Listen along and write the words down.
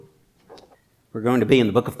We're going to be in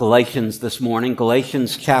the book of Galatians this morning,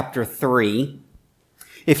 Galatians chapter 3.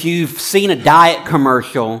 If you've seen a diet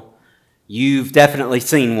commercial, you've definitely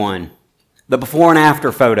seen one. The before and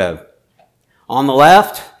after photo. On the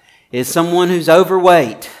left is someone who's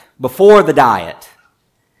overweight before the diet.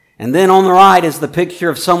 And then on the right is the picture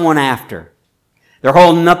of someone after. They're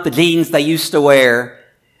holding up the jeans they used to wear.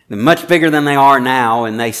 They're much bigger than they are now,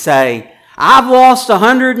 and they say, "I've lost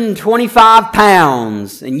 125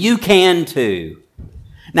 pounds, and you can too."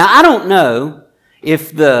 Now, I don't know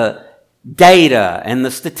if the data and the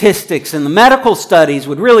statistics and the medical studies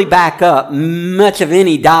would really back up much of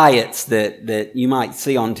any diets that you might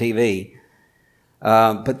see on TV.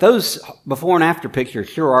 But those before and after pictures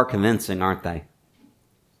sure are convincing, aren't they?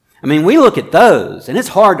 I mean, we look at those, and it's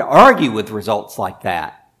hard to argue with results like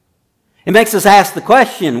that. It makes us ask the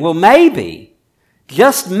question, well, maybe,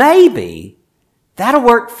 just maybe, that'll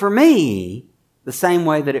work for me the same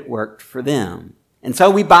way that it worked for them. And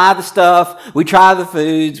so we buy the stuff, we try the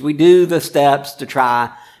foods, we do the steps to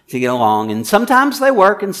try to get along. And sometimes they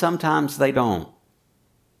work and sometimes they don't.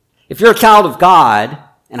 If you're a child of God,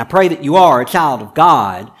 and I pray that you are a child of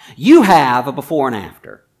God, you have a before and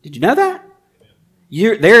after. Did you know that?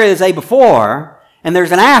 There is a before and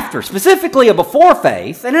there's an after, specifically a before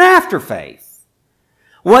faith and an after faith.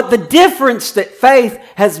 What the difference that faith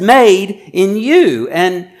has made in you.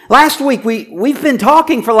 And last week, we've been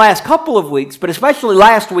talking for the last couple of weeks, but especially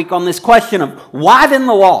last week on this question of why then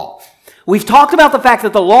the law? We've talked about the fact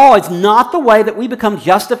that the law is not the way that we become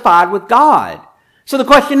justified with God. So the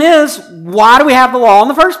question is, why do we have the law in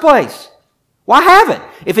the first place? Why have it?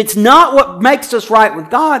 If it's not what makes us right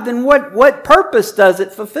with God, then what purpose does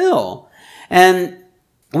it fulfill? And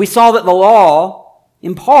we saw that the law,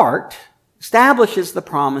 in part, establishes the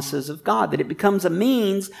promises of God, that it becomes a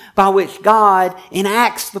means by which God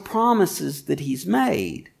enacts the promises that He's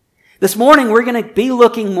made. This morning, we're going to be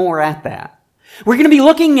looking more at that. We're going to be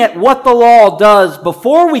looking at what the law does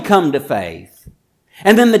before we come to faith,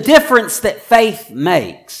 and then the difference that faith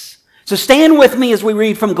makes. So stand with me as we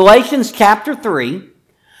read from Galatians chapter 3.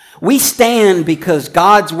 We stand because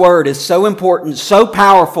God's Word is so important, so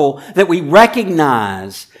powerful, that we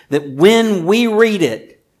recognize that when we read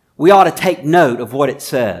it, we ought to take note of what it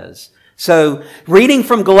says. So, reading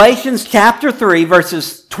from Galatians chapter 3,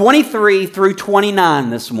 verses 23 through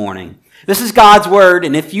 29 this morning. This is God's Word,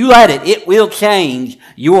 and if you let it, it will change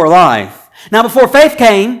your life. Now, before faith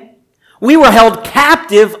came, we were held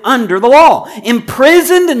captive under the law,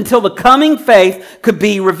 imprisoned until the coming faith could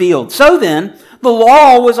be revealed. So then, the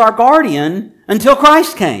law was our guardian until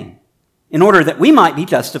Christ came, in order that we might be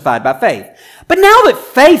justified by faith. But now that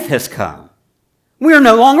faith has come, we are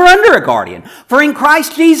no longer under a guardian. For in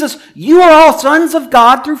Christ Jesus, you are all sons of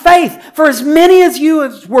God through faith. For as many as you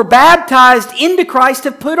were baptized into Christ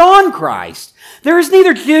have put on Christ. There is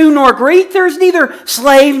neither Jew nor Greek. There is neither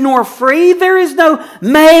slave nor free. There is no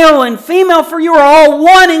male and female, for you are all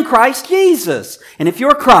one in Christ Jesus. And if you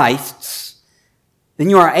are Christ's,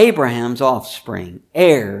 then you are Abraham's offspring,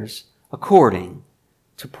 heirs according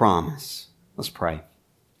to promise. Let's pray.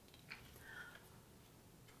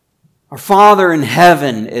 Our Father in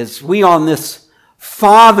heaven, as we on this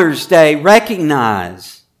Father's Day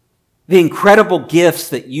recognize the incredible gifts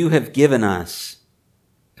that you have given us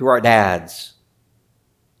through our dads,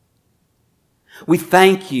 we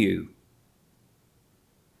thank you.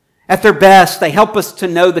 At their best, they help us to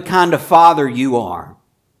know the kind of Father you are.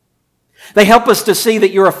 They help us to see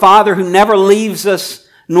that you're a Father who never leaves us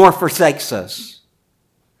nor forsakes us.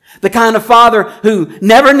 The kind of Father who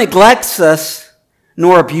never neglects us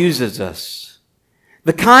nor abuses us.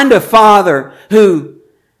 The kind of Father who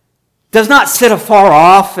does not sit afar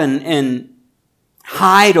off and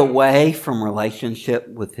hide away from relationship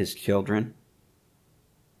with His children.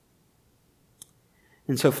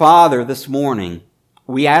 And so, Father, this morning,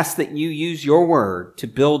 we ask that you use your word to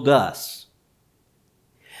build us.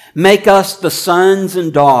 Make us the sons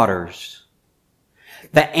and daughters,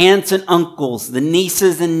 the aunts and uncles, the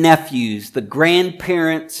nieces and nephews, the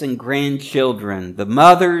grandparents and grandchildren, the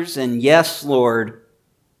mothers, and yes, Lord,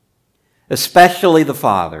 especially the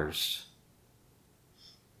fathers,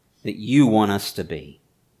 that you want us to be.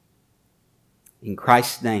 In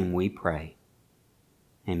Christ's name we pray.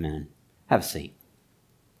 Amen. Have a seat.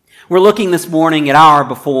 We're looking this morning at our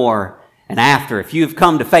before and after. If you have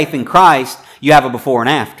come to faith in Christ, you have a before and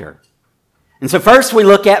after. And so first we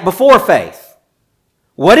look at before faith.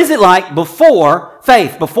 What is it like before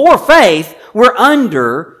faith? Before faith, we're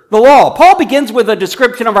under the law. Paul begins with a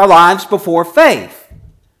description of our lives before faith.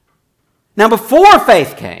 Now, before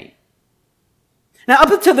faith came. Now,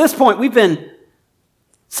 up until this point, we've been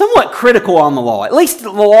somewhat critical on the law, at least the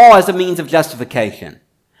law as a means of justification.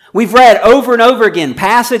 We've read over and over again,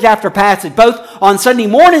 passage after passage, both on Sunday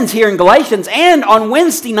mornings here in Galatians and on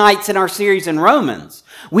Wednesday nights in our series in Romans.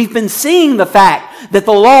 We've been seeing the fact that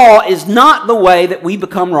the law is not the way that we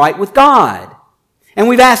become right with God. And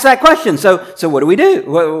we've asked that question. So what do we do?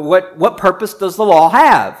 What purpose does the law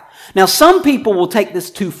have? Now, some people will take this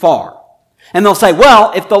too far. And they'll say,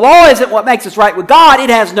 well, if the law isn't what makes us right with God, it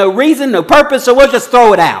has no reason, no purpose, so we'll just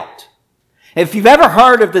throw it out. If you've ever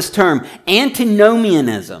heard of this term,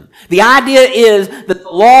 antinomianism, the idea is that the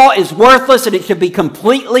law is worthless and it should be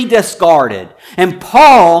completely discarded. And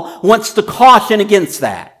Paul wants to caution against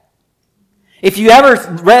that. If you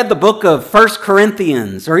ever read the book of 1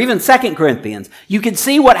 Corinthians or even 2 Corinthians, you can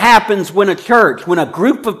see what happens when a church, when a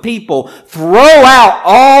group of people throw out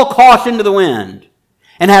all caution to the wind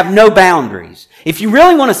and have no boundaries. If you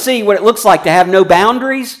really want to see what it looks like to have no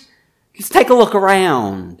boundaries, just take a look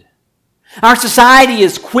around. Our society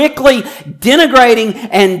is quickly denigrating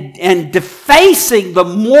and defacing the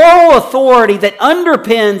moral authority that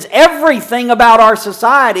underpins everything about our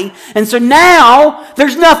society. And so now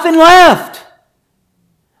there's nothing left.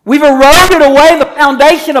 We've eroded away the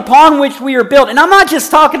foundation upon which we are built. And I'm not just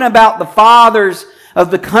talking about the fathers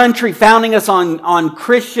of the country founding us on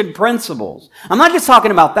Christian principles. I'm not just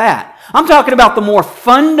talking about that. I'm talking about the more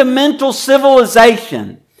fundamental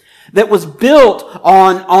civilization that was built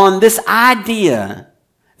on this idea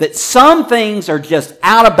that some things are just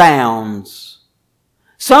out of bounds.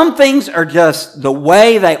 Some things are just the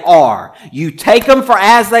way they are. You take them for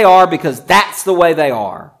as they are because that's the way they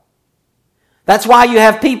are. That's why you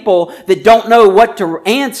have people that don't know what to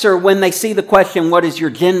answer when they see the question, what is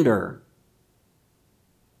your gender?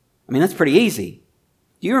 I mean, that's pretty easy.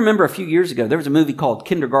 Do you remember a few years ago, there was a movie called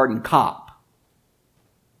Kindergarten Cop?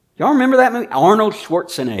 Y'all remember that movie? Arnold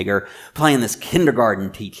Schwarzenegger playing this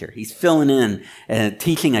kindergarten teacher. He's filling in and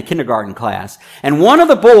teaching a kindergarten class. And one of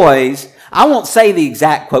the boys, I won't say the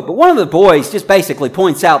exact quote, but one of the boys just basically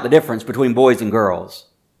points out the difference between boys and girls.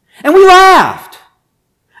 And we laughed.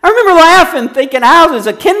 I remember laughing, thinking, how does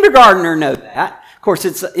a kindergartner know that? Of course,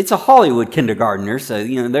 it's a Hollywood kindergartner, so,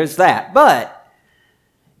 there's that. But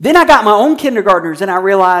then I got my own kindergartners and I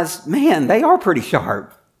realized, man, they are pretty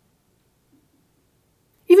sharp.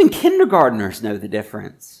 Even kindergartners know the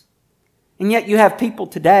difference. And yet you have people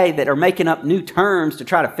today that are making up new terms to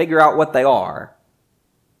try to figure out what they are.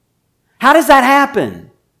 How does that happen?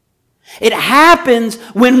 It happens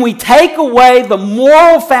when we take away the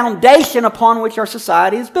moral foundation upon which our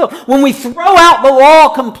society is built. When we throw out the law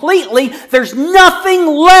completely, there's nothing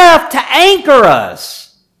left to anchor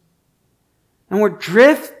us. And we're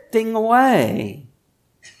drifting away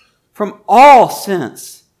from all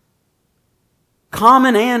sense,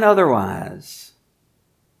 common and otherwise.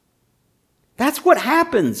 That's what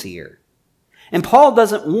happens here. And Paul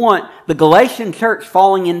doesn't want the Galatian church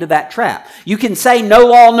falling into that trap. You can say no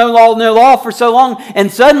law, no law, no law for so long, and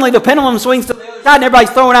suddenly the pendulum swings to the other side and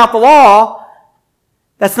everybody's throwing out the law.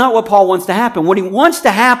 That's not what Paul wants to happen. What he wants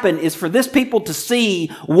to happen is for this people to see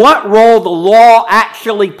what role the law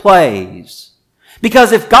actually plays.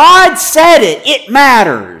 Because if God said it, it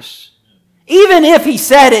matters. Even if he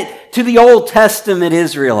said it to the Old Testament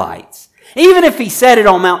Israelites. Even if he said it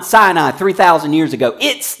on Mount Sinai 3,000 years ago,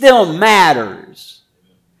 it still matters.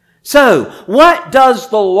 So, what does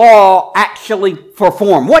the law actually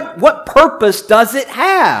perform? What purpose does it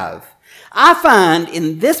have? I find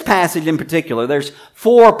in this passage in particular, there's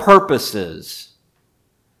 4 purposes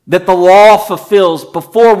that the law fulfills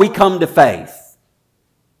before we come to faith.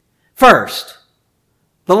 First,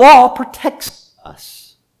 the law protects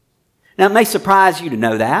us. Now, it may surprise you to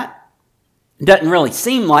know that. It doesn't really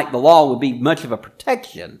seem like the law would be much of a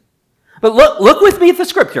protection. But look with me at the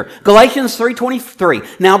scripture. Galatians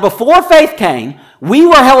 3:23. Now before faith came, we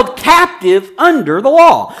were held captive under the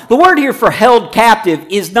law. The word here for held captive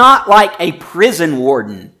is not like a prison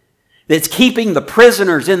warden that's keeping the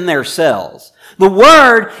prisoners in their cells. The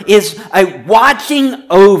word is a watching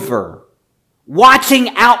over,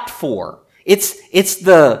 watching out for.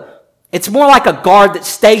 It's more like a guard that's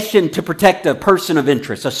stationed to protect a person of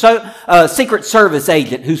interest, a Secret Service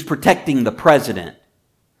agent who's protecting the president,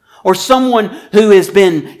 or someone who has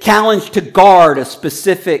been challenged to guard a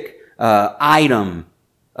specific item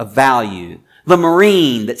of value, the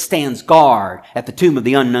Marine that stands guard at the tomb of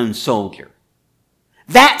the unknown soldier.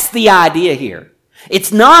 That's the idea here.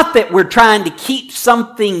 It's not that we're trying to keep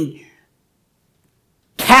something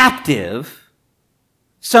captive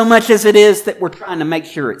so much as it is that we're trying to make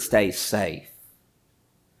sure it stays safe.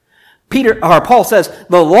 Paul says,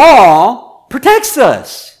 the law protects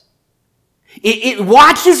us. It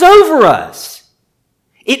watches over us.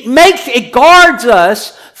 It guards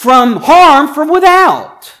us from harm from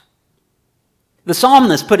without. The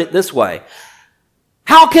psalmist put it this way: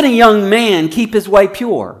 how can a young man keep his way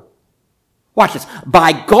pure? Watch this.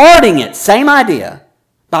 By guarding it, same idea.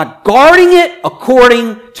 By guarding it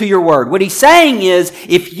according to your word. What he's saying is,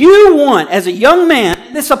 if you want, as a young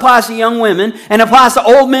man, this applies to young women and applies to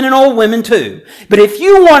old men and old women too. But if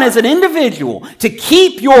you want as an individual to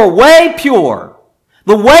keep your way pure,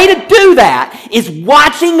 the way to do that is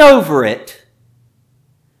watching over it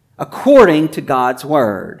according to God's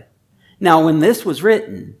word. Now, when this was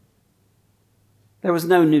written, there was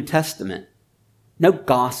no New Testament, no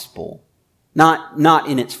gospel, not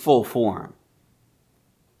in its full form.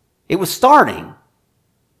 It was starting.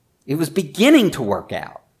 It was beginning to work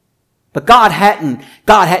out. But God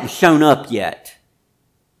hadn't shown up yet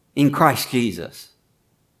in Christ Jesus.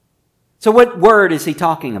 So what word is he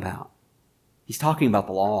talking about? He's talking about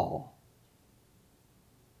the law.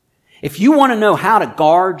 If you want to know how to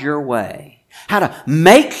guard your way, how to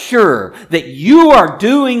make sure that you are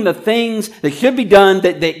doing the things that should be done,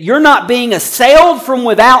 that you're not being assailed from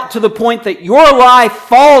without to the point that your life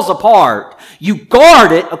falls apart, you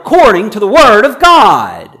guard it according to the Word of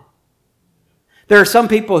God. There are some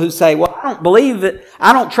people who say, well, I don't believe it.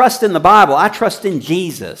 I don't trust in the Bible. I trust in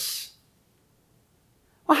Jesus.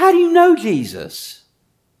 Well, how do you know Jesus?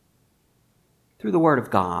 Through the Word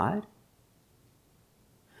of God.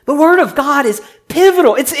 The Word of God is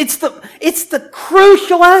pivotal. It's the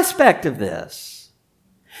crucial aspect of this.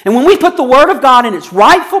 And when we put the Word of God in its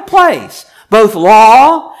rightful place, both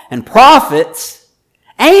law and prophets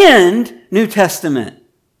and New Testament,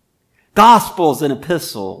 Gospels and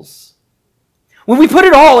epistles, when we put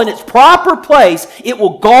it all in its proper place, it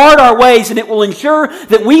will guard our ways and it will ensure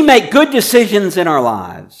that we make good decisions in our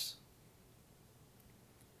lives.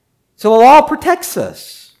 So the law protects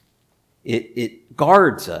us. It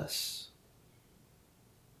guards us.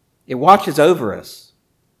 It watches over us,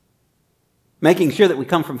 making sure that we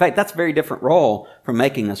come from faith. That's a very different role from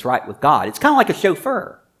making us right with God. It's kind of like a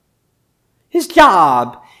chauffeur. His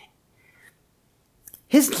job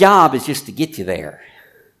is just to get you there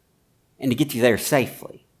and to get you there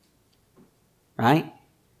safely. Right?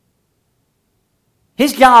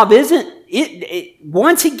 His job isn't,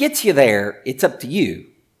 once he gets you there, it's up to you.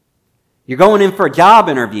 You're going in for a job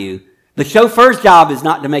interview. The chauffeur's job is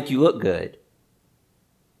not to make you look good.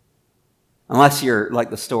 Unless you're like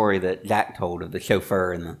the story that Jack told of the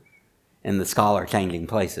chauffeur and the scholar changing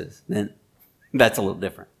places. Then that's a little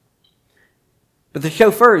different. But the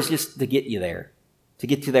chauffeur is just to get you there. To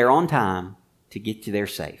get you there on time. To get you there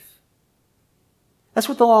safe. That's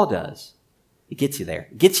what the law does. It gets you there.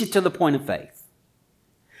 It gets you to the point of faith.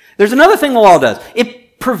 There's another thing the law does.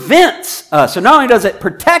 It prevents us. So not only does it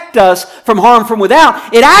protect us from harm from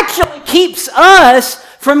without, it actually keeps us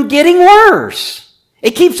from getting worse.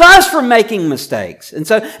 It keeps us from making mistakes. And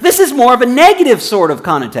so this is more of a negative sort of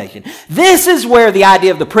connotation. This is where the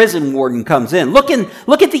idea of the prison warden comes in. Look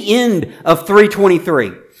at the end of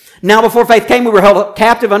 3:23. Now before faith came, we were held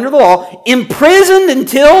captive under the law, imprisoned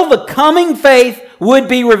until the coming faith would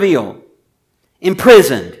be revealed.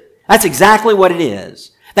 Imprisoned. That's exactly what it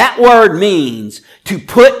is. That word means to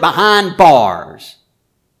put behind bars.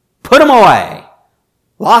 Put them away.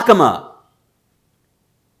 Lock them up.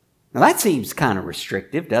 Now that seems kind of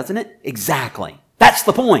restrictive, doesn't it? Exactly. That's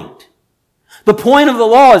the point. The point of the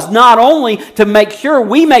law is not only to make sure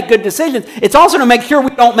we make good decisions, it's also to make sure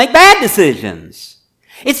we don't make bad decisions.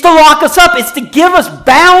 It's to lock us up. It's to give us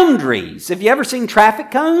boundaries. Have you ever seen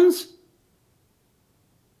traffic cones?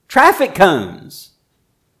 Traffic cones.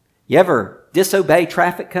 You ever disobey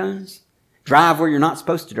traffic cones? Drive where you're not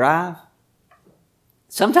supposed to drive?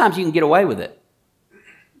 Sometimes you can get away with it.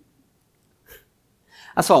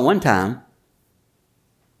 I saw one time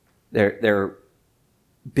they're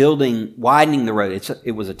widening the road.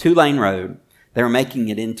 It was a 2-lane road. They were making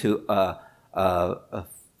it into a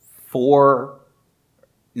 4,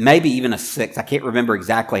 maybe even a 6. I can't remember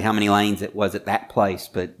exactly how many lanes it was at that place,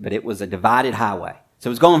 but it was a divided highway. So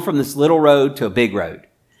it was going from this little road to a big road.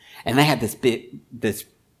 And they had this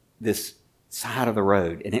side of the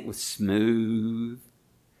road, and it was smooth,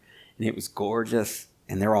 and it was gorgeous,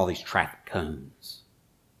 and there were all these traffic cones.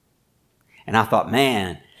 And I thought,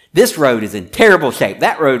 man, this road is in terrible shape.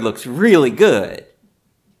 That road looks really good.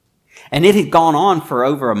 And it had gone on for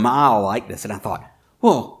over a mile like this. And I thought,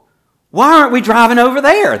 well, why aren't we driving over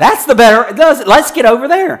there? That's the better. Let's get over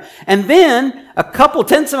there. And then a couple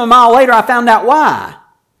tenths of a mile later, I found out why.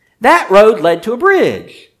 That road led to a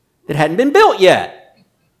bridge that hadn't been built yet.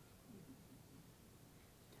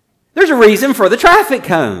 There's a reason for the traffic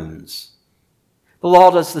cones. The law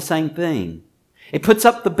does the same thing. It puts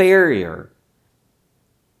up the barrier,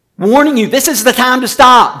 warning you, this is the time to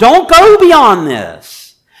stop. Don't go beyond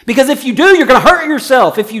this. Because if you do, you're going to hurt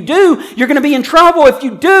yourself. If you do, you're going to be in trouble. If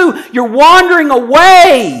you do, you're wandering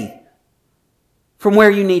away from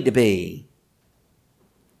where you need to be.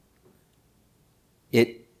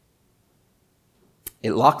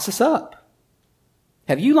 It locks us up.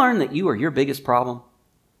 Have you learned that you are your biggest problem?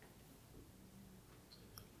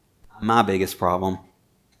 My biggest problem.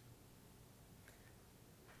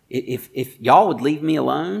 If y'all would leave me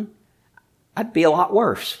alone, I'd be a lot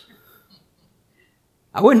worse.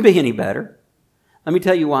 I wouldn't be any better. Let me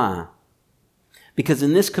tell you why. Because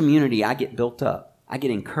in this community, I get built up. I get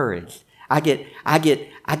encouraged. I get.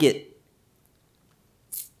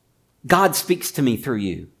 God speaks to me through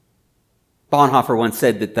you. Bonhoeffer once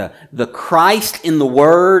said that the Christ in the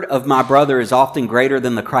word of my brother is often greater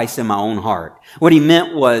than the Christ in my own heart. What he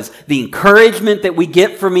meant was the encouragement that we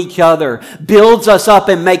get from each other builds us up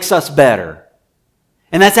and makes us better.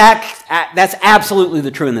 And that's absolutely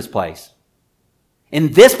the truth in this place.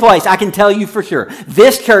 In this place, I can tell you for sure,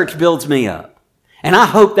 this church builds me up. And I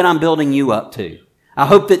hope that I'm building you up too. I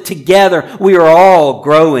hope that together we are all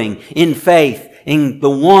growing in faith in the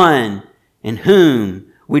one in whom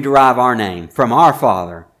we derive our name, from our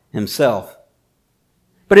Father himself.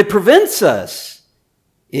 But it prevents us.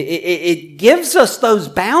 It gives us those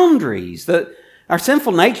boundaries. Our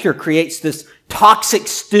sinful nature creates this toxic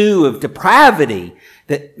stew of depravity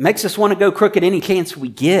that makes us want to go crooked any chance we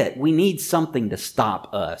get. We need something to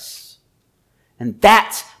stop us. And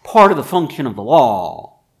that's part of the function of the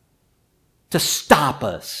law. To stop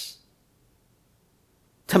us.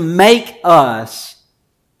 To make us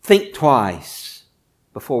think twice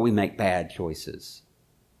before we make bad choices.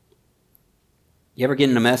 You ever get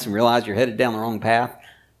in a mess and realize you're headed down the wrong path?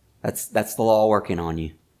 That's the law working on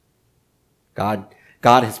you. God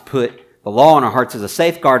has put the law in our hearts as a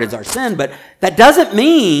safeguard as our sin, but that doesn't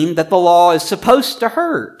mean that the law is supposed to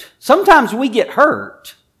hurt. Sometimes we get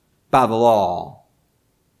hurt by the law.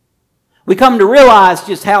 We come to realize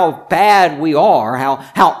just how bad we are, how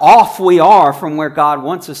off we are from where God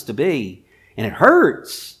wants us to be. And it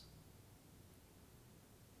hurts.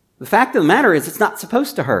 The fact of the matter is it's not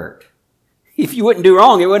supposed to hurt. If you wouldn't do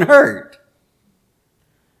wrong, it wouldn't hurt.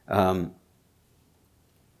 A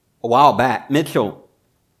while back, Mitchell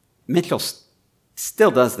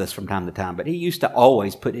still does this from time to time, but he used to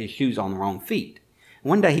always put his shoes on the wrong feet.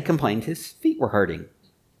 One day he complained his feet were hurting.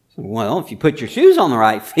 Well, if you put your shoes on the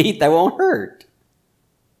right feet, they won't hurt.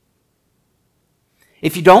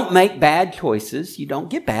 If you don't make bad choices, you don't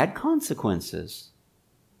get bad consequences.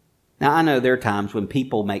 Now, I know there are times when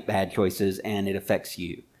people make bad choices and it affects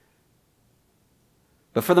you.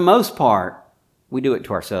 But for the most part, we do it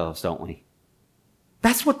to ourselves, don't we?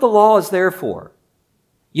 That's what the law is there for.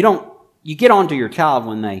 You get onto your child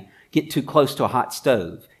when they get too close to a hot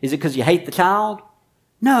stove. Is it because you hate the child?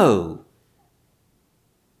 No.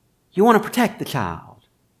 You want to protect the child.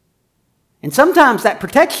 And sometimes that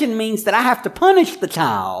protection means that I have to punish the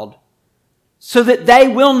child so that they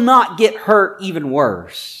will not get hurt even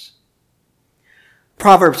worse.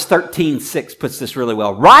 Proverbs 13:6 puts this really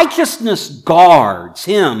well. Righteousness guards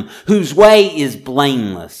him whose way is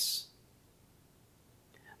blameless,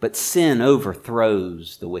 but sin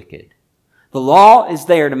overthrows the wicked. The law is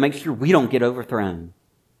there to make sure we don't get overthrown,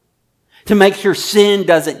 to make sure sin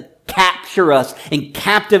doesn't capture us and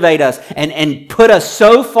captivate us and put us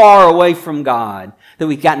so far away from God that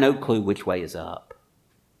we've got no clue which way is up.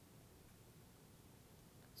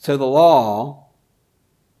 So the law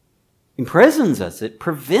imprisons us. It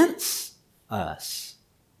prevents us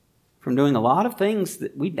from doing a lot of things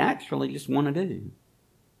that we naturally just want to do.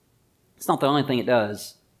 It's not the only thing it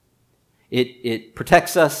does. It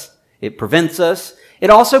protects us. It prevents us. It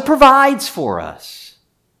also provides for us.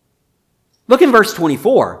 Look in verse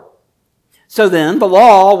 24. So then, the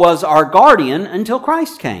law was our guardian until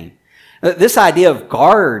Christ came. This idea of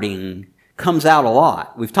guarding comes out a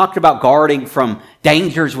lot. We've talked about guarding from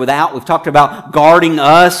dangers without. We've talked about guarding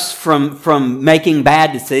us from making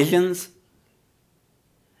bad decisions.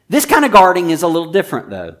 This kind of guarding is a little different,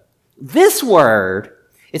 though. This word,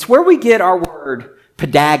 it's where we get our word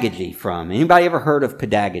pedagogy from. Anybody ever heard of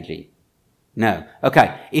pedagogy? No.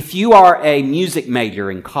 Okay. If you are a music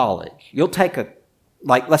major in college, you'll take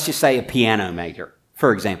let's just say a piano major,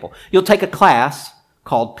 for example. You'll take a class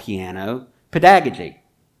called piano pedagogy.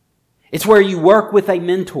 It's where you work with a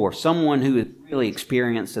mentor, someone who is really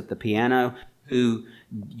experienced at the piano, who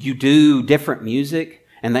you do different music,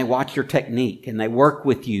 and they watch your technique, and they work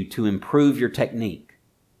with you to improve your technique.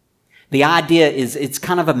 The idea is it's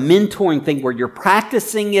kind of a mentoring thing where you're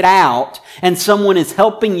practicing it out and someone is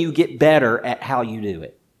helping you get better at how you do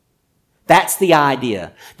it. That's the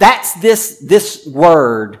idea. That's this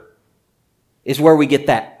word is where we get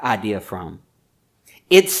that idea from.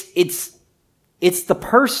 It's the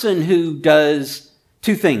person who does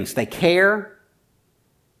two things. They care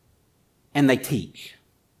and they teach.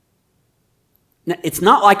 Now, it's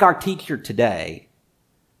not like our teacher today,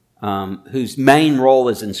 whose main role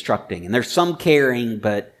is instructing. And there's some caring,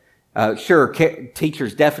 but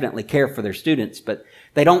teachers definitely care for their students, but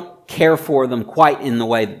they don't care for them quite in the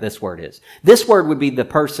way that this word is. This word would be the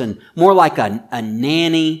person more like a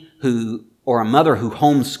nanny or a mother who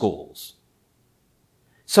homeschools.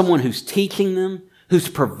 Someone who's teaching them, who's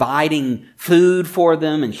providing food for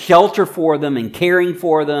them and shelter for them and caring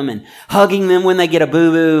for them and hugging them when they get a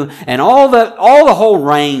boo-boo and all the whole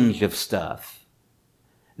range of stuff.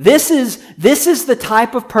 This is the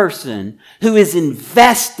type of person who is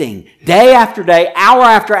investing day after day, hour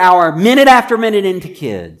after hour, minute after minute into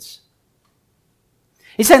kids.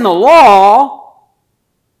 He's saying the law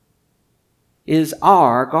is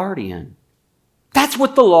our guardian. That's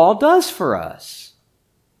what the law does for us.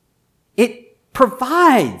 It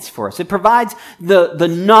provides for us. It provides the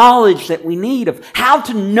knowledge that we need of how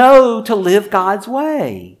to know to live God's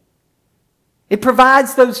way. It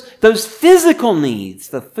provides those physical needs,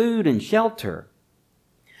 the food and shelter.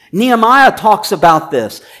 Nehemiah talks about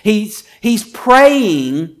this. He's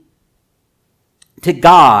praying to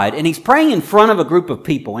God, and he's praying in front of a group of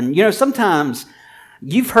people. And sometimes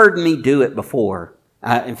you've heard me do it before.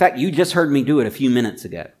 In fact, you just heard me do it a few minutes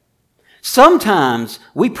ago. Sometimes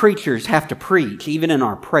we preachers have to preach even in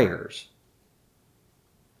our prayers.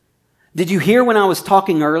 Did you hear when I was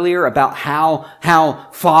talking earlier about how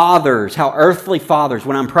earthly fathers,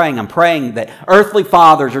 when I'm praying that earthly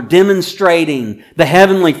fathers are demonstrating the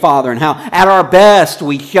Heavenly Father, and how at our best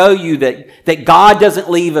we show you that God doesn't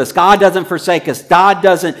leave us, God doesn't forsake us, God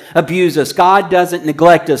doesn't abuse us, God doesn't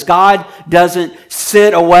neglect us, God doesn't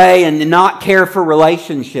sit away and not care for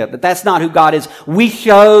relationship, that that's not who God is. We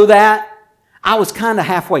show that. I was kind of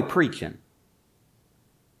halfway preaching.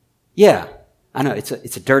 Yeah. I know, it's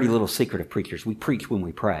a dirty little secret of preachers. We preach when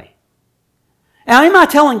we pray. Now, am I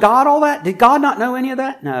telling God all that? Did God not know any of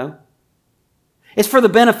that? No. It's for the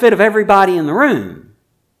benefit of everybody in the room.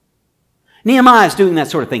 Nehemiah is doing that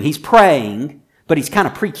sort of thing. He's praying, but he's kind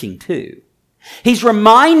of preaching too. He's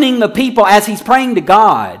reminding the people as he's praying to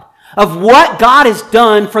God of what God has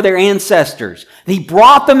done for their ancestors. He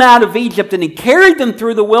brought them out of Egypt and he carried them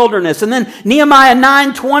through the wilderness. And then Nehemiah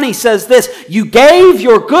 9:20 says this, "You gave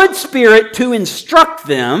your good spirit to instruct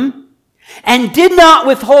them and did not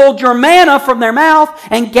withhold your manna from their mouth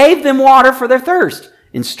and gave them water for their thirst."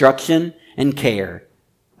 Instruction and care.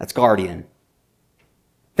 That's guardian.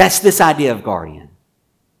 That's this idea of guardian.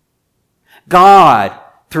 God,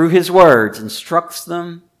 through his words, instructs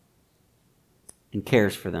them and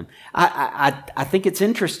cares for them. I think it's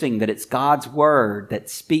interesting that it's God's word that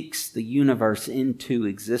speaks the universe into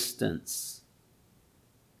existence.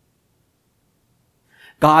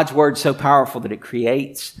 God's word so powerful that it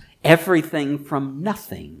creates everything from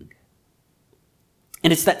nothing.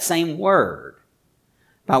 And it's that same word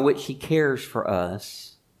by which he cares for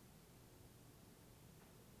us.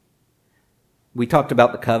 We talked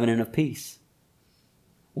about the covenant of peace.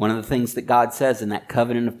 One of the things that God says in that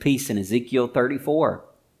covenant of peace in Ezekiel 34,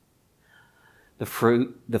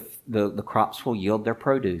 the crops will yield their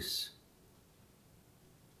produce.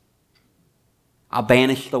 I'll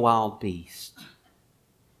banish the wild beast.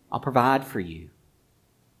 I'll provide for you.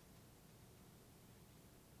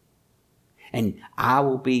 And I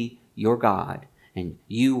will be your God, and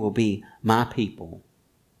you will be my people.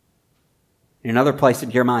 In another place in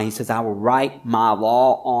Jeremiah, he says, "I will write my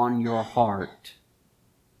law on your heart."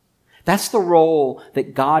 That's the role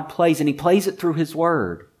that God plays, and he plays it through his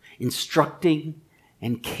word, instructing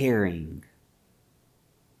and caring.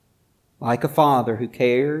 Like a father who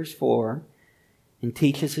cares for and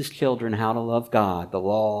teaches his children how to love God, the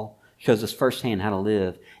law shows us firsthand how to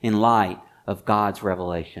live in light of God's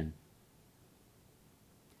revelation.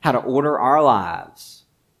 How to order our lives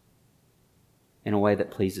in a way that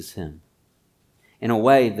pleases him, in a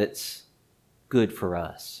way that's good for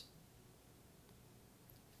us.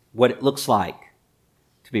 What it looks like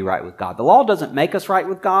to be right with God. The law doesn't make us right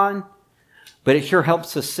with God, but it sure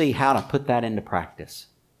helps us see how to put that into practice.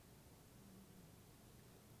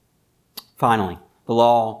 Finally, the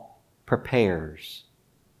law prepares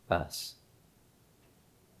us.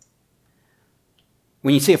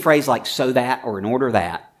 When you see a phrase like "so that" or "in order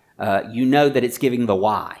that," you know that it's giving the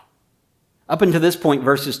why. Up until this point,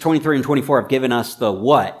 verses 23 and 24 have given us the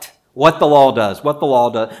what. What the law does. What the law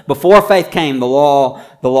does. Before faith came, the law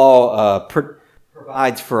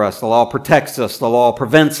provides for us. The law protects us. The law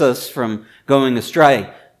prevents us from going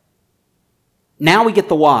astray. Now we get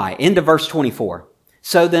the why. Into verse 24.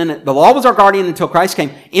 So then, the law was our guardian until Christ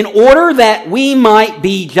came, in order that we might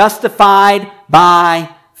be justified by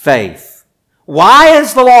faith. Why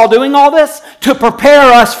is the law doing all this? To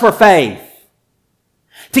prepare us for faith.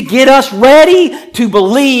 To get us ready to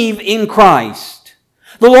believe in Christ.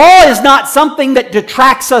 The law is not something that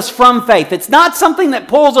detracts us from faith. It's not something that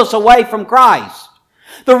pulls us away from Christ.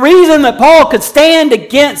 The reason that Paul could stand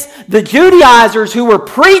against the Judaizers who were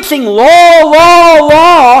preaching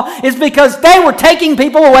law is because they were taking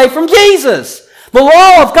people away from Jesus. The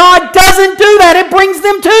law of God doesn't do that. It brings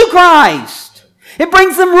them to Christ. It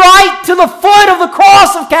brings them right to the foot of the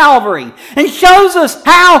cross of Calvary and shows us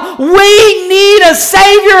how we need a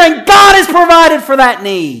Savior, and God has provided for that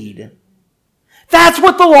need. That's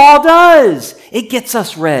what the law does. It gets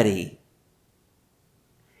us ready.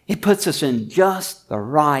 It puts us in just the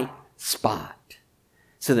right spot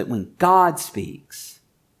so that when God speaks,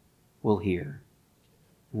 we'll hear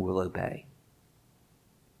and we'll obey.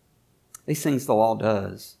 These things the law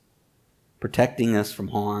does. Protecting us from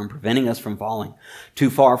harm, preventing us from falling too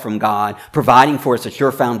far from God, providing for us a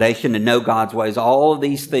sure foundation to know God's ways. All of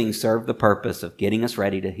these things serve the purpose of getting us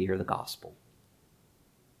ready to hear the gospel.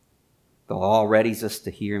 The law readies us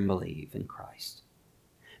to hear and believe in Christ.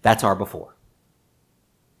 That's our before.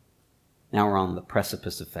 Now we're on the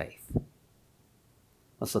precipice of faith.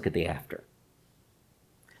 Let's look at the after.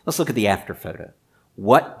 Let's look at the after photo.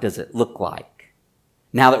 What does it look like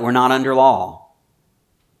now that we're not under law,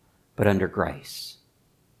 but under grace?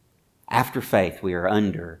 After faith, we are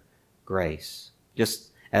under grace.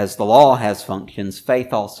 Just as the law has functions,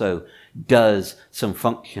 faith also does some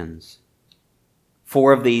functions.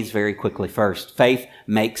 4 of these very quickly. First, faith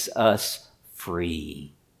makes us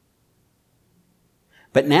free.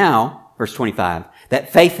 But now, verse 25,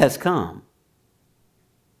 that faith has come.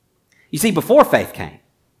 You see, before faith came,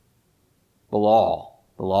 the law.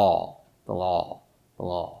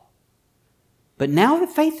 But now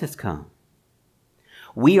that faith has come,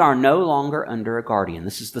 we are no longer under a guardian.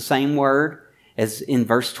 This is the same word as in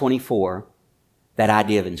verse 24, that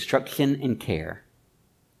idea of instruction and care.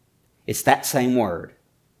 It's that same word.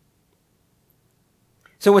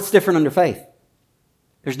 So what's different under faith?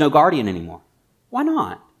 There's no guardian anymore. Why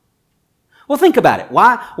not? Well, think about it.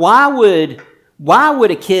 Why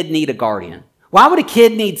would a kid need a guardian? Why would a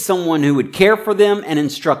kid need someone who would care for them and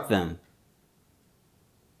instruct them?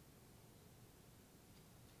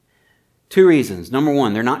 2 reasons. Number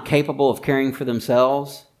 1, they're not capable of caring for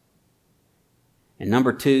themselves. And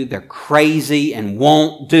number 2, they're crazy and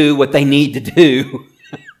won't do what they need to do.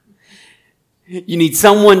 You need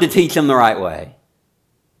someone to teach them the right way.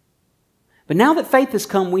 But now that faith has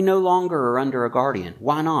come, we no longer are under a guardian.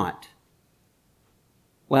 Why not?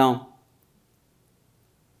 Well,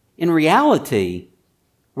 in reality,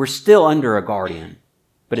 we're still under a guardian,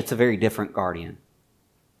 but it's a very different guardian.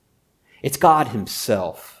 It's God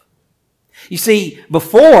Himself. You see,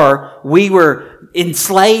 before we were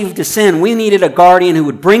enslaved to sin, we needed a guardian who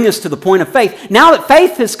would bring us to the point of faith. Now that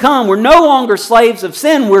faith has come, we're no longer slaves of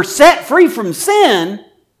sin. We're set free from sin.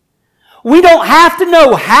 We don't have to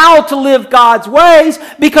know how to live God's ways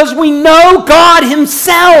because we know God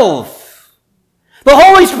Himself. The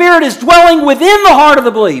Holy Spirit is dwelling within the heart of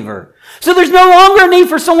the believer. So there's no longer a need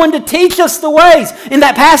for someone to teach us the ways. In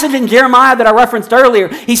that passage in Jeremiah that I referenced earlier,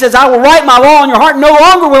 he says, I will write my law on your heart. No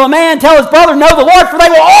longer will a man tell his brother, know the Lord, for they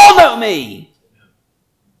will all know me.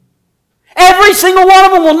 Every single one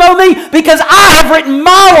of them will know me because I have written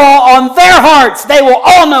my law on their hearts. They will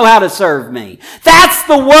all know how to serve me. That's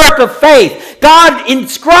the work of faith. God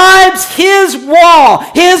inscribes His law,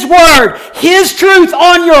 His word, His truth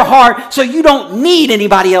on your heart so you don't need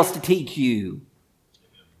anybody else to teach you.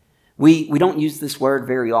 We don't use this word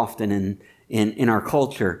very often in our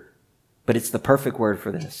culture, but it's the perfect word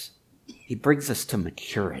for this. He brings us to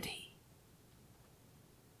maturity.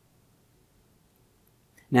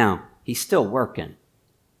 Now, He's still working.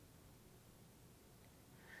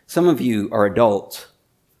 Some of you are adults.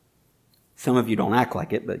 Some of you don't act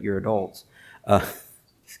like it, but you're adults.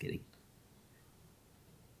 Just kidding.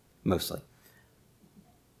 Mostly.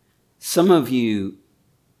 Some of you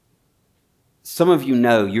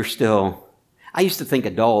know you're still... I used to think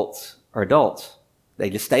adults are adults. They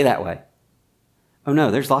just stay that way. Oh no,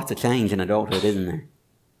 there's lots of change in adulthood, isn't there?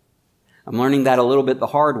 I'm learning that a little bit the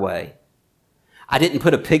hard way. I didn't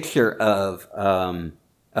put a picture of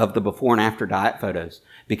the before and after diet photos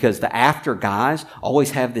because the after guys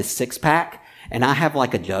always have this 6-pack and I have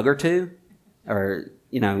like a jug or two or,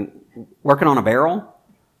 working on a barrel?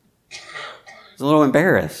 I was a little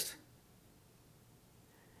embarrassed.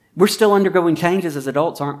 We're still undergoing changes as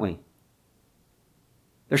adults, aren't we?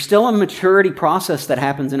 There's still a maturity process that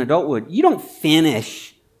happens in adulthood. You don't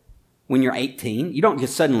finish when you're 18. You don't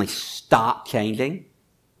just suddenly stop changing.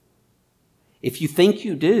 If you think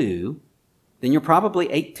you do, then you're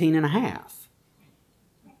probably 18 and a half.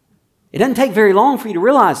 It doesn't take very long for you to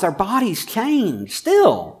realize our bodies change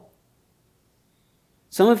still.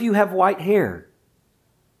 Some of you have white hair.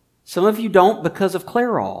 Some of you don't because of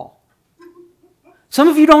Clairol. Some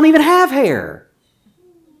of you don't even have hair.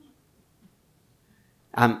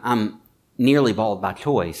 I'm nearly bald by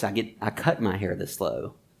choice. I cut my hair this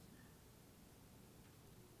low.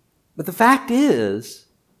 But the fact is,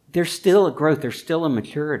 there's still a growth. There's still a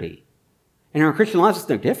maturity. And in our Christian lives, it's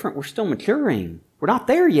no different. We're still maturing. We're not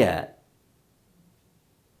there yet.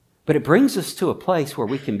 But it brings us to a place where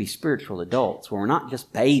we can be spiritual adults, where we're not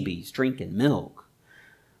just babies drinking milk,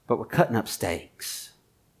 but we're cutting up steaks.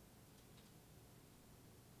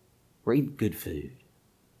 We're eating good food.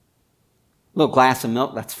 A little glass of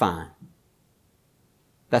milk, that's fine.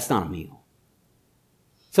 That's not a meal.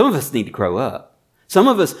 Some of us need to grow up. Some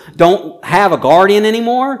of us don't have a guardian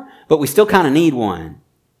anymore, but we still kind of need one.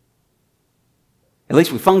 At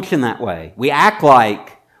least we function that way. We act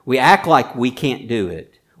like we can't do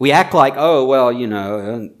it. We act like, oh, well,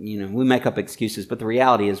 we make up excuses, but the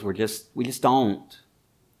reality is we just don't.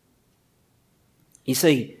 You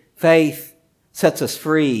see, faith sets us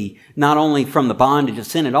free not only from the bondage of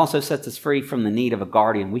sin, it also sets us free from the need of a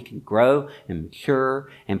guardian. We can grow and mature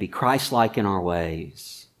and be Christ-like in our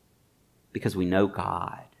ways because we know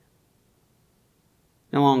God.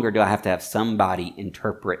 No longer do I have to have somebody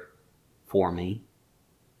interpret for me,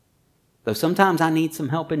 though sometimes I need some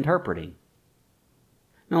help interpreting.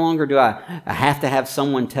 No longer do I have to have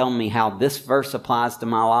someone tell me how this verse applies to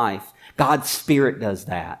my life. God's Spirit does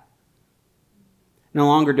that. No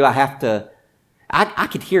longer do I have to I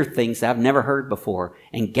could hear things that I've never heard before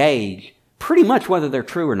and gauge pretty much whether they're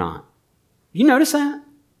true or not. You notice that?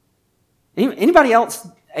 Anybody else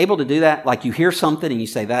able to do that? Like you hear something and you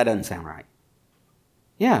say, that doesn't sound right.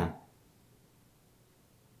 Yeah.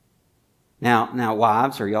 Now,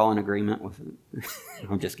 wives, are y'all in agreement with it?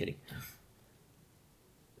 I'm just kidding.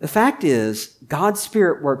 The fact is, God's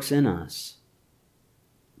Spirit works in us,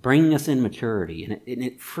 bringing us in maturity, and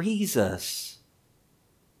it frees us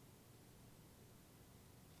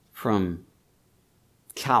from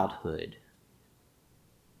childhood,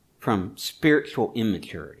 from spiritual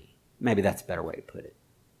immaturity. Maybe that's a better way to put it.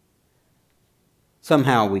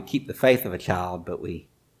 Somehow we keep the faith of a child, but we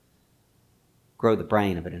grow the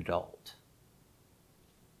brain of an adult.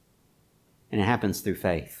 And it happens through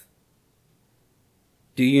faith.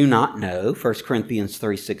 Do you not know, 1 Corinthians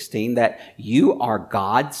 3:16, that you are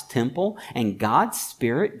God's temple and God's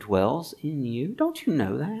Spirit dwells in you? Don't you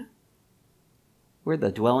know that? We're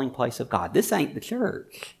the dwelling place of God. This ain't the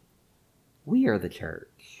church. We are the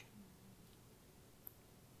church.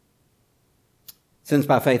 Since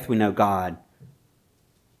by faith we know God,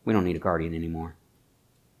 we don't need a guardian anymore.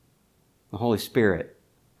 The Holy Spirit,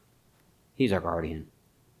 He's our guardian.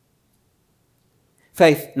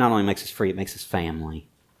 Faith not only makes us free, it makes us family.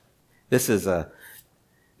 This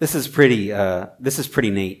is pretty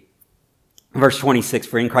neat. Verse 26,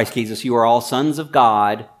 for in Christ Jesus you are all sons of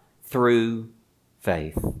God through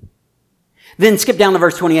faith. Then skip down to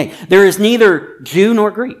verse 28. There is neither Jew nor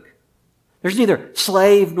Greek. There's neither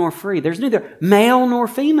slave nor free. There's neither male nor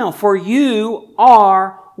female, for you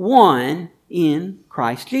are one in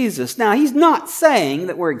Christ Jesus. Now, he's not saying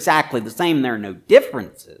that we're exactly the same and there are no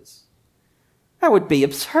differences. That would be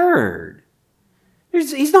absurd.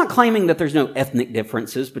 He's not claiming that there's no ethnic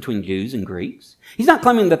differences between Jews and Greeks. He's not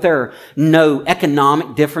claiming that there are no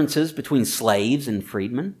economic differences between slaves and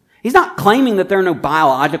freedmen. He's not claiming that there are no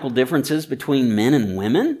biological differences between men and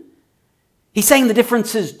women. He's saying the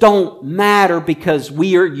differences don't matter because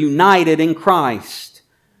we are united in Christ.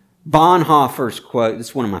 Bonhoeffer's quote, this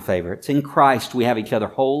is one of my favorites, in Christ we have each other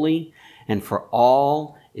wholly and for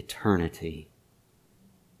all eternity.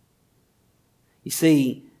 You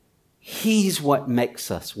see, He's what makes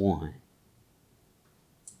us one.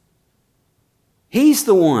 He's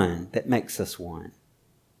the one that makes us one.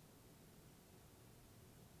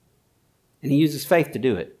 And He uses faith to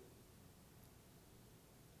do it.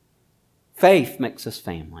 Faith makes us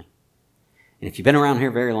family. And if you've been around here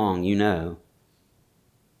very long, you know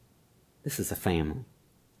this is a family.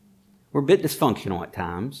 We're a bit dysfunctional at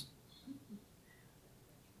times.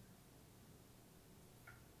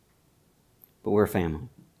 But we're a family.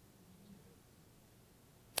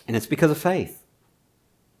 And it's because of faith.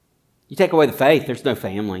 You take away the faith, there's no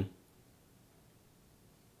family.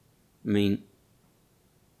 I mean,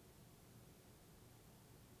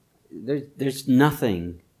 there's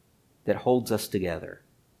nothing that holds us together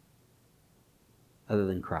other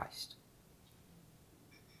than Christ.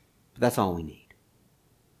 But that's all we need.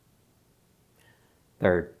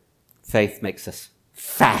 Third, faith makes us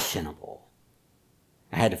fashionable.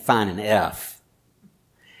 I had to find an F.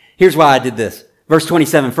 Here's why I did this. Verse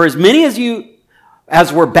 27, for as many as you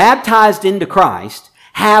as were baptized into Christ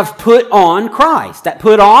have put on Christ. That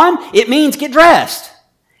put on, it means get dressed.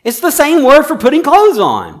 It's the same word for putting clothes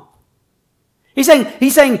on. He's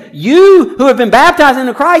saying, you who have been baptized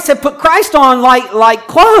into Christ have put Christ on like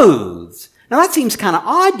clothes. Now that seems kind of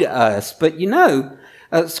odd to us, but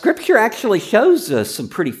Scripture actually shows us some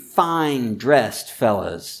pretty fine dressed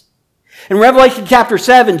fellas. In Revelation chapter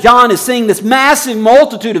 7, John is seeing this massive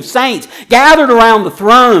multitude of saints gathered around the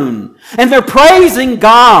throne, and they're praising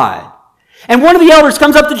God. And one of the elders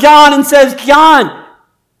comes up to John and says, John,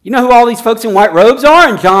 you know who all these folks in white robes are?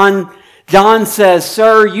 And John says,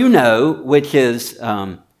 sir, you know, which is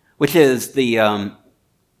the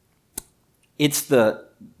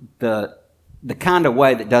kind of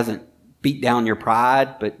way that doesn't beat down your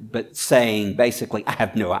pride, but saying basically, I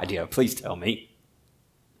have no idea. Please tell me.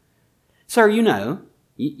 Sir, you know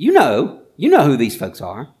who these folks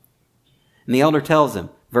are. And the elder tells him,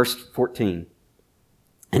 verse 14,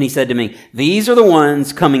 and he said to me, these are the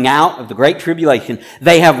ones coming out of the great tribulation.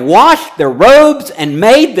 They have washed their robes and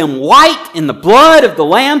made them white in the blood of the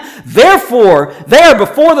Lamb. Therefore, they are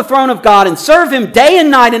before the throne of God and serve him day and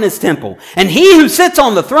night in his temple. And he who sits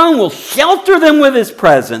on the throne will shelter them with his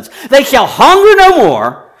presence. They shall hunger no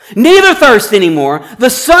more, neither thirst any more. The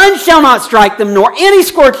sun shall not strike them, nor any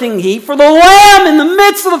scorching heat, for the Lamb in the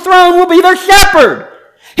midst of the throne will be their shepherd.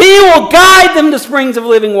 He will guide them to springs of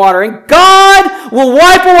living water, and God will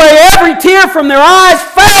wipe away every tear from their eyes.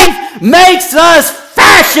 Faith makes us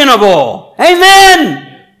fashionable.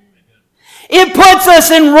 Amen. It puts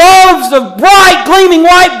us in robes of bright, gleaming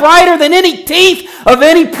white, brighter than any teeth of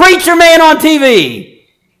any preacher man on TV.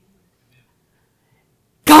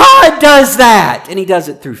 God does that, and he does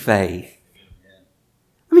it through faith.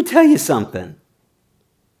 Let me tell you something.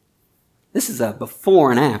 This is a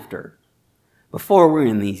before and after. Before we're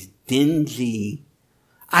in these dingy,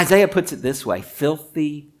 Isaiah puts it this way,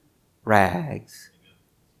 filthy rags.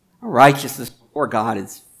 Our righteousness before God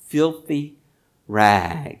is filthy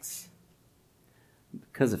rags.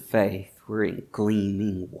 Because of faith, we're in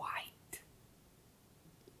gleaming white.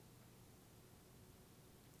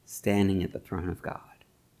 Standing at the throne of God.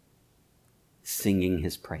 Singing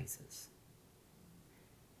his praises.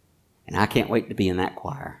 And I can't wait to be in that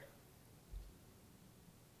choir.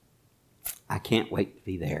 I can't wait to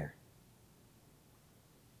be there.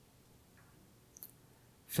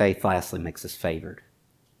 Faith, lastly, makes us favored.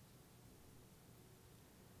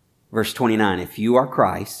 Verse 29, if you are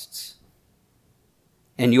Christ's,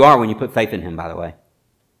 and you are when you put faith in him, by the way.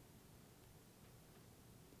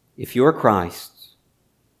 If you are Christ's,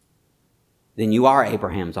 then you are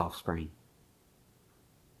Abraham's offspring.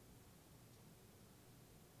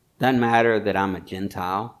 Doesn't matter that I'm a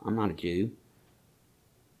Gentile. I'm not a Jew.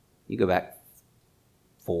 You go back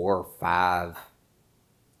 4 or 5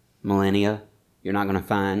 millennia, you're not going to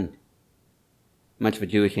find much of a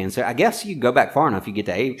Jewish ancestor. I guess you go back far enough, you get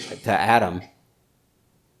to Adam.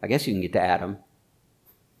 I guess you can get to Adam.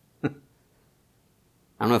 I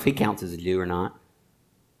don't know if he counts as a Jew or not.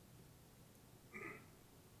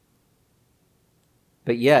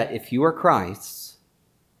 But yet, if you are Christ's,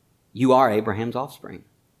 you are Abraham's offspring.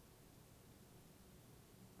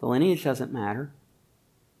 The lineage doesn't matter.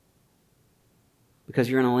 Because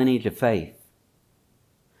you're in a lineage of faith.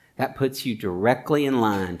 That puts you directly in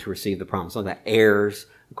line to receive the promise. So that heirs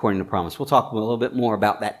according to promise. We'll talk a little bit more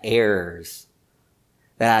about that heirs,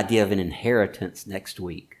 that idea of an inheritance next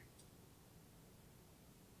week.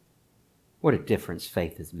 What a difference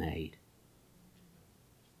faith has made.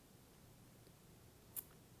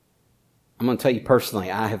 I'm going to tell you personally,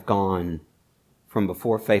 I have gone from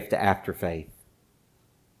before faith to after faith.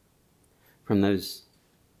 From those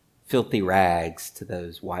filthy rags to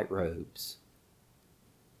those white robes.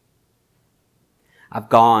 I've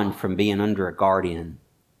gone from being under a guardian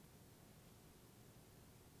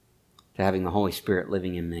to having the Holy Spirit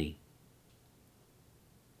living in me.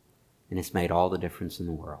 And it's made all the difference in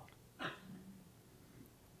the world.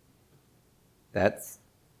 That's,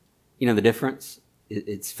 the difference?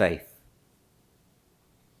 It's faith.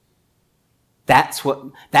 That's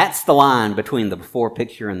the line between the before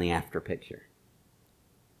picture and the after picture.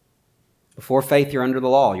 Before faith, you're under the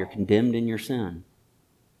law. You're condemned in your sin.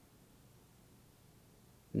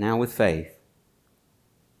 Now with faith,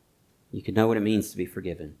 you can know what it means to be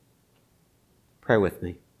forgiven. Pray with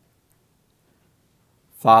me.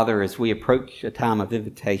 Father, as we approach a time of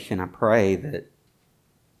invitation, I pray that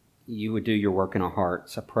you would do your work in our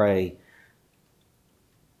hearts. I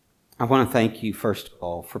want to thank you, first of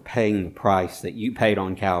all, for paying the price that you paid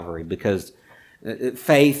on Calvary, because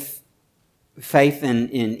faith in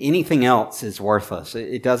anything else is worthless.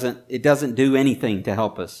 It doesn't do anything to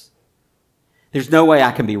help us. There's no way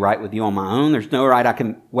I can be right with you on my own. There's no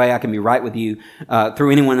way I can be right with you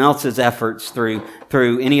through anyone else's efforts, through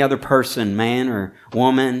any other person, man or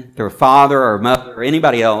woman, through a father or mother or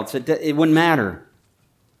anybody else. It wouldn't matter.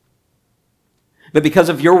 But because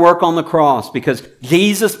of your work on the cross, because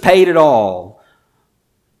Jesus paid it all,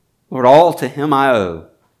 Lord, all to him I owe.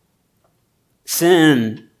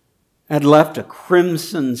 Sin had left a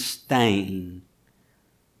crimson stain,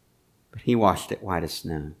 but he washed it white as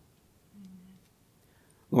snow.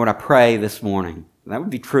 Lord, I pray this morning, that would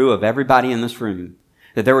be true of everybody in this room,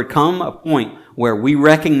 that there would come a point where we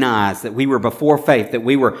recognize that we were before faith, that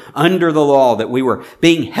we were under the law, that we were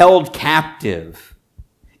being held captive,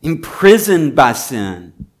 imprisoned by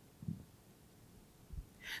sin,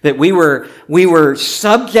 that we were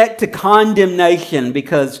subject to condemnation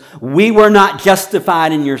because we were not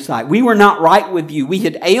justified in your sight. We were not right with you. We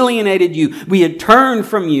had alienated you. We had turned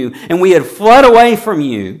from you, and we had fled away from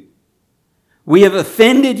you. We have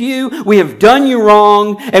offended you, we have done you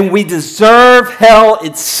wrong, and we deserve hell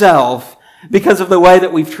itself because of the way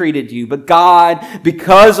that we've treated you. But God,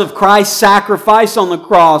 because of Christ's sacrifice on the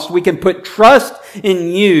cross, we can put trust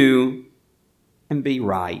in you and be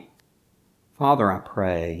right. Father, I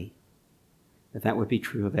pray that would be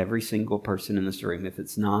true of every single person in this room. If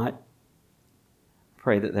it's not, I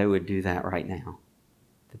pray that they would do that right now.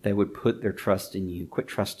 That they would put their trust in you, quit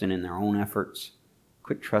trusting in their own efforts,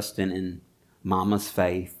 quit trusting in mama's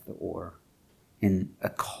faith or in a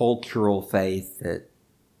cultural faith that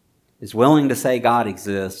is willing to say God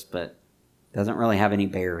exists but doesn't really have any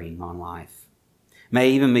bearing on life.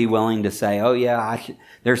 May even be willing to say, oh yeah,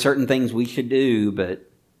 there are certain things we should do,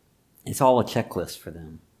 but it's all a checklist for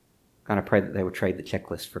them. God, I pray that they would trade the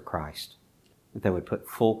checklist for Christ, that they would put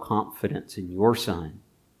full confidence in your Son,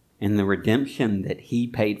 in the redemption that he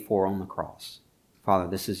paid for on the cross. Father,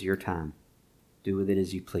 this is your time. Do with it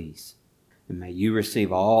as you please. And may you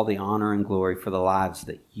receive all the honor and glory for the lives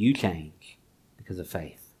that you change because of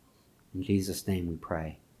faith. In Jesus' name we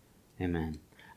pray. Amen.